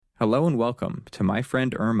Hello and welcome to My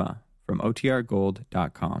Friend Irma from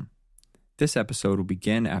OTRGold.com. This episode will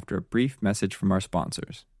begin after a brief message from our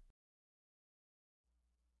sponsors.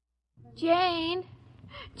 Jane?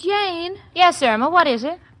 Yes, Irma, what is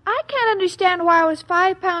it? I can't understand why I was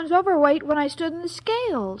 5 pounds overweight when I stood in the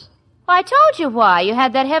scales. Well, I told you why. You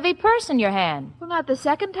had that heavy purse in your hand. Well, not the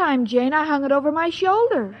second time, Jane. I hung it over my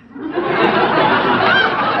shoulder.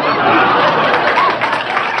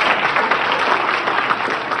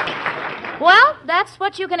 Well, that's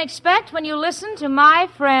what you can expect when you listen to My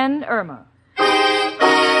Friend Irma.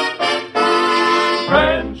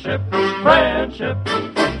 Friendship,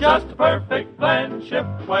 just a perfect friendship.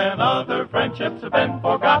 When other friendships have been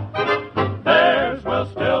forgot, theirs will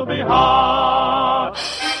still be hot.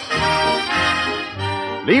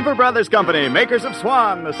 Lever Brothers Company, makers of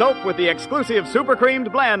Swan, the soap with the exclusive super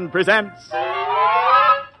creamed blend, presents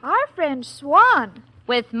Our friend Swan.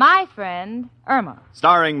 With My Friend Irma.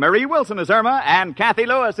 Starring Marie Wilson as Irma and Kathy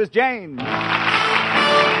Lewis as Jane. Well,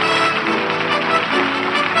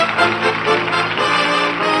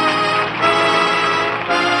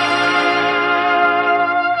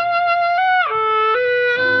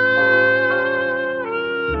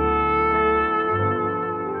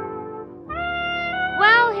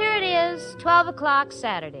 here it is, 12 o'clock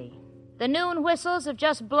Saturday. The noon whistles have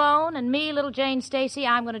just blown, and me, little Jane Stacy,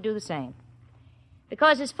 I'm going to do the same.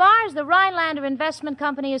 Because as far as the Rhinelander Investment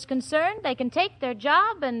Company is concerned, they can take their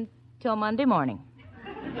job until Monday morning.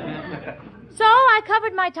 So I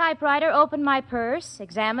covered my typewriter, opened my purse,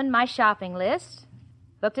 examined my shopping list,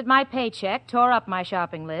 looked at my paycheck, tore up my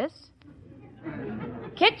shopping list,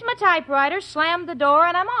 kicked my typewriter, slammed the door,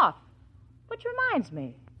 and I'm off. Which reminds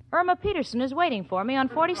me, Irma Peterson is waiting for me on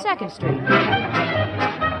 42nd Street.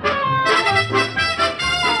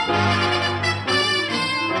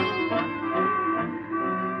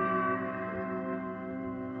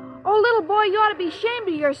 Little boy, you ought to be ashamed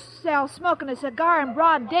of yourself smoking a cigar in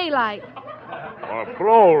broad daylight.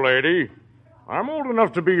 Hello, lady. I'm old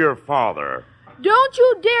enough to be your father. Don't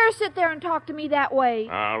you dare sit there and talk to me that way.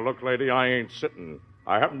 Look, lady, I ain't sitting.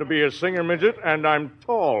 I happen to be a singer midget, and I'm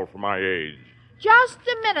tall for my age. Just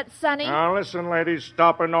a minute, Sonny. Now, listen, lady,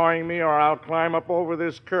 stop annoying me, or I'll climb up over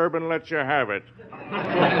this curb and let you have it.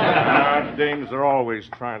 Dames are always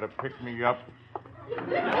trying to pick me up.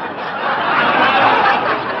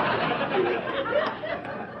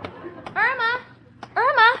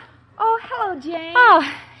 Irma! Oh, hello, Jane. Oh,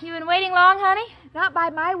 you been waiting long, honey? Not by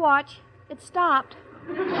my watch. It stopped.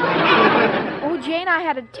 Oh, Jane, I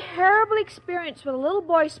had a terrible experience with a little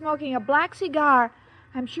boy smoking a black cigar.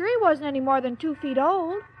 I'm sure he wasn't any more than 2 feet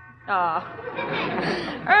old. Oh.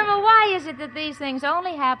 Irma, why is it that these things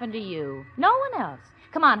only happen to you? No one else.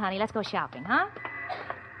 Come on, honey, let's go shopping, huh?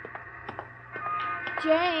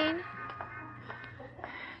 Jane.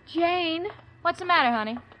 What's the matter,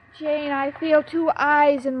 honey? Jane, I feel 2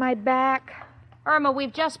 eyes in my back. Irma,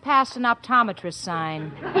 we've just passed an optometrist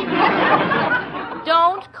sign.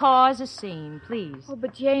 Don't cause a scene, please. Oh,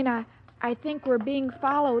 but Jane, I think we're being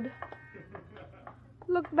followed.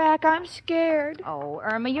 Look back, I'm scared. Oh,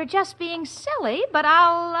 Irma, you're just being silly, but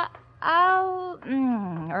Irma,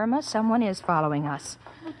 someone is following us.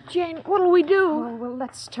 Oh, Jane, what'll we do? Oh, well,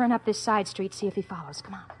 let's turn up this side street, see if he follows.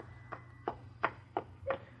 Come on.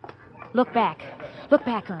 Look back. Look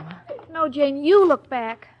back, Irma. No, Jane, you look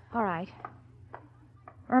back. All right.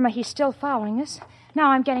 Irma, he's still following us.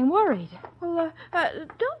 Now I'm getting worried. Well,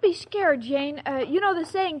 don't be scared, Jane. You know the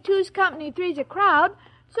saying, 2's company, 3's a crowd.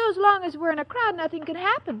 So as long as we're in a crowd, nothing can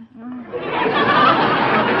happen.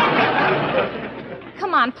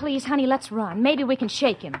 Come on, please, honey, let's run. Maybe we can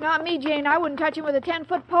shake him. Not me, Jane. I wouldn't touch him with a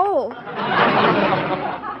 10-foot pole.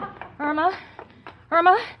 Irma,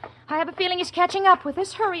 I have a feeling he's catching up with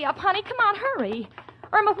us. Hurry up, honey. Come on, hurry.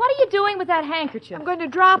 Irma, what are you doing with that handkerchief? I'm going to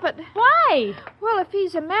drop it. Why? Well, if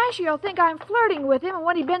he's a masher, he'll think I'm flirting with him, and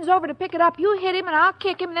when he bends over to pick it up, you hit him, and I'll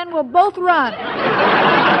kick him, and then we'll both run.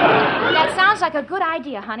 That sounds like a good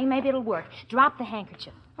idea, honey. Maybe it'll work. Drop the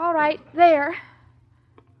handkerchief. All right, there.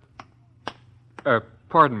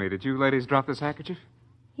 Pardon me, did you ladies drop this handkerchief?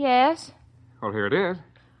 Yes. Well, here it is.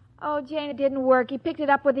 Oh, Jane, it didn't work. He picked it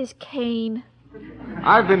up with his cane.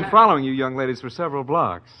 I've been following you young ladies for several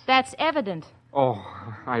blocks. That's evident. Oh,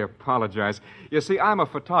 I apologize. You see, I'm a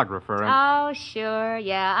photographer and... Oh, sure.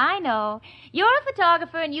 Yeah, I know. You're a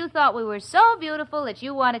photographer, and you thought we were so beautiful that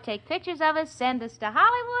you want to take pictures of us, send us to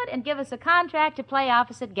Hollywood, and give us a contract to play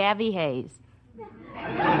opposite Gabby Hayes.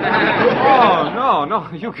 Oh, no,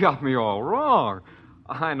 you got me all wrong.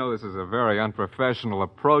 I know this is a very unprofessional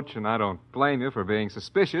approach, and I don't blame you for being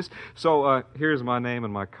suspicious. So, here's my name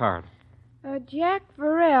and my card. Jack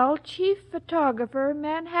Varell, chief photographer,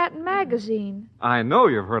 Manhattan Magazine. I know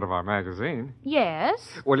you've heard of our magazine. Yes?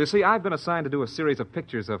 Well, you see, I've been assigned to do a series of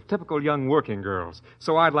pictures of typical young working girls,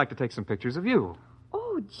 so I'd like to take some pictures of you.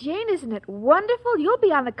 Oh, Jane, isn't it wonderful? You'll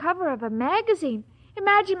be on the cover of a magazine.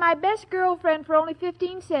 Imagine my best girlfriend for only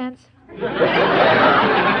 15 cents.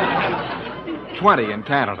 20 in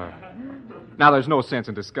Canada. Now, there's no sense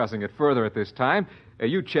in discussing it further at this time.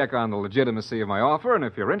 You check on the legitimacy of my offer, and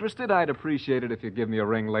if you're interested, I'd appreciate it if you'd give me a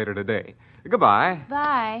ring later today. Goodbye.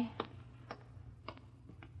 Bye.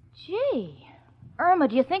 Gee, Irma,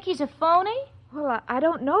 do you think he's a phony? Well, I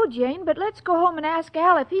don't know, Jane, but let's go home and ask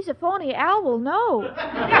Al. If he's a phony, Al will know.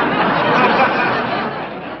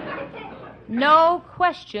 No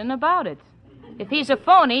question about it. If he's a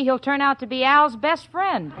phony, he'll turn out to be Al's best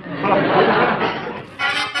friend.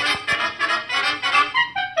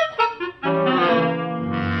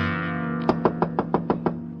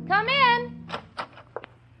 Come in.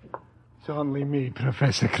 It's only me,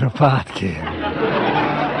 Professor Kropotkin.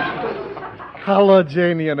 Hello,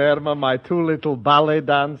 Janie and Irma, my two little ballet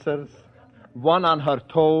dancers. One on her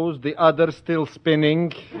toes, the other still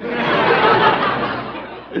spinning.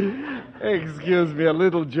 Excuse me, a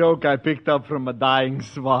little joke I picked up from a dying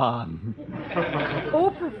swan.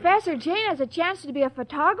 Oh, Professor, Jane has a chance to be a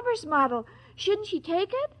photographer's model. Shouldn't she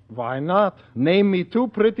take it? Why not? Name me two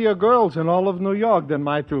prettier girls in all of New York than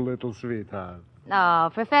my two little sweethearts.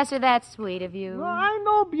 Oh, Professor, that's sweet of you. Well, I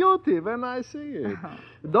know beauty when I see it.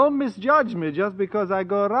 Don't misjudge me just because I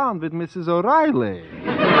go around with Mrs. O'Reilly.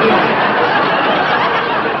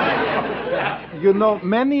 You know,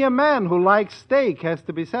 many a man who likes steak has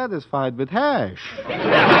to be satisfied with hash.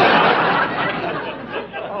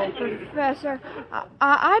 Oh, Professor,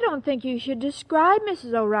 I don't think you should describe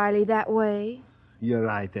Mrs. O'Reilly that way. You're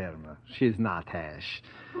right, Irma. She's not hash.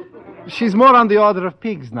 She's more on the order of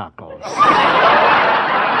pig's knuckles.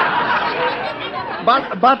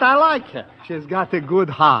 But I like her. She's got a good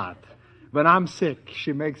heart. When I'm sick,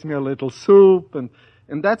 she makes me a little soup, and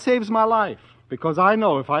that saves my life. Because I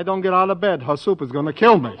know if I don't get out of bed, her soup is going to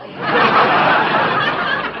kill me.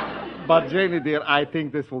 But, Janie, dear, I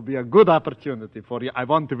think this will be a good opportunity for you. I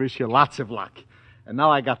want to wish you lots of luck. And now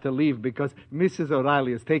I got to leave because Mrs.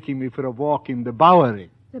 O'Reilly is taking me for a walk in the Bowery.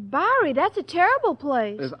 The Bowery? That's a terrible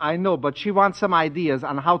place. Yes, I know, but she wants some ideas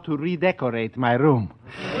on how to redecorate my room.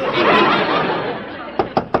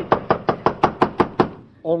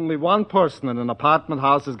 Only one person in an apartment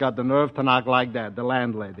house has got the nerve to knock like that, the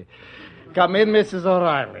landlady. Come in, Mrs.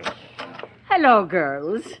 O'Reilly. Hello,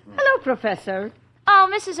 girls. Hello, Professor. Oh,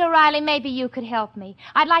 Mrs. O'Reilly, maybe you could help me.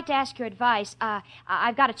 I'd like to ask your advice.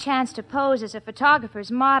 I've got a chance to pose as a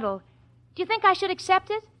photographer's model. Do you think I should accept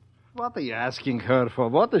it? What are you asking her for?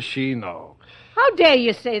 What does she know? How dare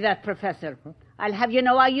you say that, Professor? I'll have you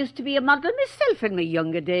know I used to be a model myself in my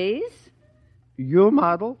younger days. You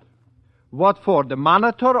modeled? What for, the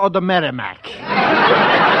Monitor or the Merrimack?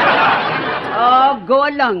 Oh, go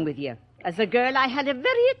along with you. As a girl, I had a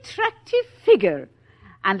very attractive figure,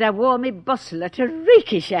 and I wore my bustle at a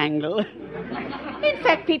rakish angle. In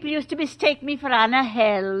fact, people used to mistake me for Anna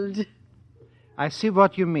Held. I see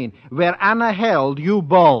what you mean. Where Anna held, you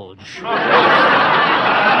bulge.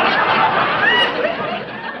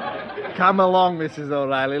 Come along, Mrs.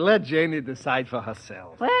 O'Reilly. Let Janie decide for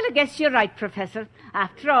herself. Well, I guess you're right, Professor.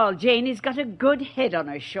 After all, Janie's got a good head on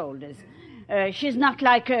her shoulders. She's not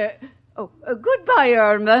like a... Oh, goodbye,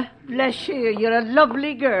 Irma. Bless you. You're a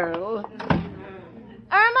lovely girl.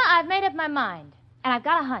 Irma, I've made up my mind, and I've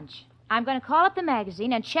got a hunch. I'm going to call up the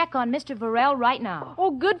magazine and check on Mr. Varell right now.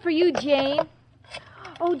 Oh, good for you, Jane.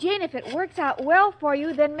 Oh, Jane, if it works out well for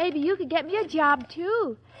you, then maybe you could get me a job,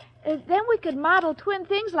 too. Then we could model twin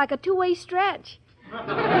things like a two-way stretch.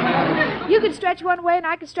 You could stretch one way and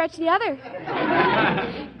I could stretch the other.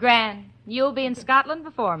 Gran, you'll be in Scotland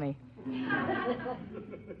before me.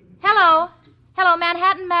 Hello. Hello,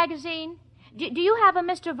 Manhattan Magazine. Do you have a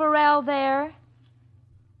Mr. Varell there?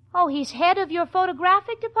 Oh, he's head of your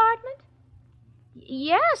photographic department?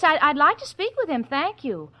 Yes, I'd like to speak with him, thank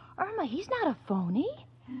you. Irma, he's not a phony.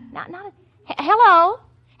 Hello?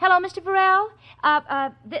 Hello, Mr. Varell?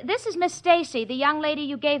 This is Miss Stacy, the young lady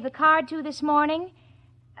you gave the card to this morning.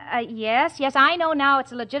 Yes, I know now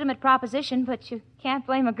it's a legitimate proposition, but you can't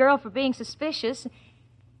blame a girl for being suspicious.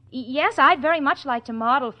 Yes, I'd very much like to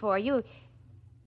model for you.